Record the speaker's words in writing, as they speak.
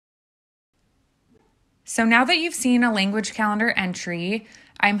So now that you've seen a language calendar entry,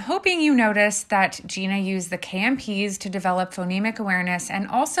 I'm hoping you noticed that Gina used the KMPs to develop phonemic awareness and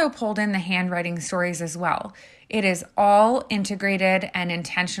also pulled in the handwriting stories as well. It is all integrated and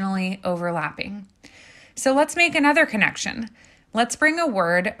intentionally overlapping. So let's make another connection. Let's bring a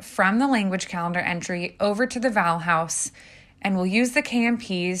word from the language calendar entry over to the vowel house, and we'll use the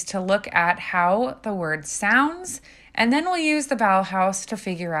KMPs to look at how the word sounds, and then we'll use the vowel house to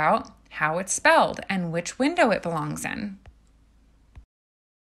figure out how it's spelled and which window it belongs in.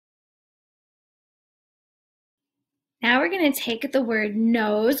 Now we're going to take the word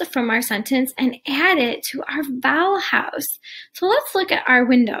nose from our sentence and add it to our vowel house. So let's look at our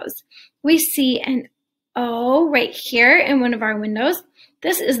windows. We see an O right here in one of our windows.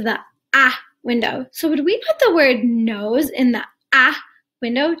 This is the ah window. So would we put the word nose in the ah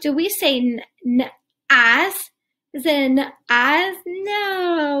window? Do we say as? Is it an as?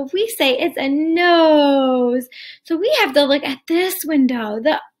 No, we say it's a nose. So we have to look at this window,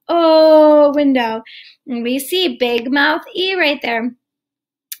 the O window. And we see big mouth E right there.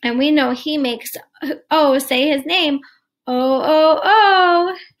 And we know he makes O say his name. O, O,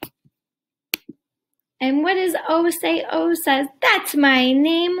 O. And what does O say? O says, that's my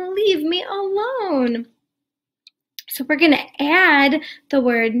name, leave me alone. So we're going to add the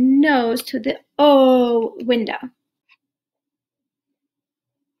word nose to the O window.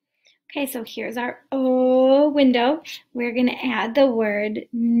 Okay, so here's our O window. We're going to add the word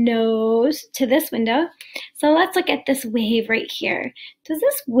nose to this window. So let's look at this wave right here. Does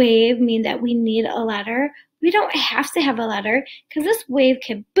this wave mean that we need a letter? We don't have to have a letter because this wave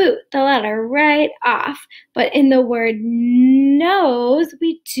can boot the letter right off. But in the word nose,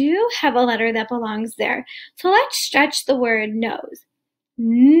 we do have a letter that belongs there. So let's stretch the word nose.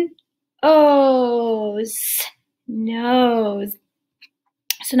 Nose. Nose.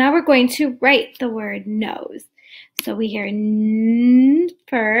 So now we're going to write the word nose. So we hear N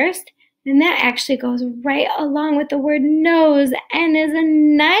first, and that actually goes right along with the word nose. N is a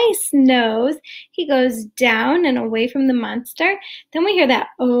nice nose. He goes down and away from the monster. Then we hear that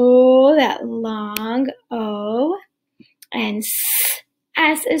O, that long O, and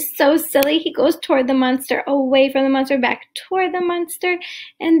S is so silly. He goes toward the monster, away from the monster, back toward the monster.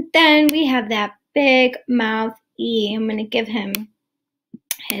 And then we have that big mouth E. I'm going to give him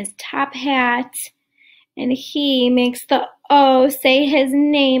his top hat, and he makes the O say his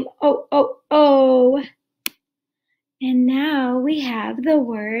name, O, O, O. And now we have the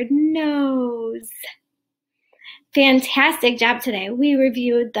word nose. Fantastic job today. We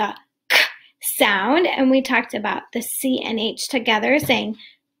reviewed the K sound, and we talked about the C and H together, saying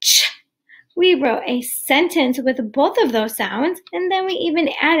ch. We wrote a sentence with both of those sounds, and then we even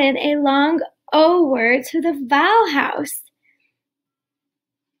added a long O word to the vowel house.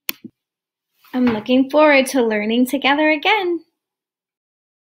 I'm looking forward to learning together again.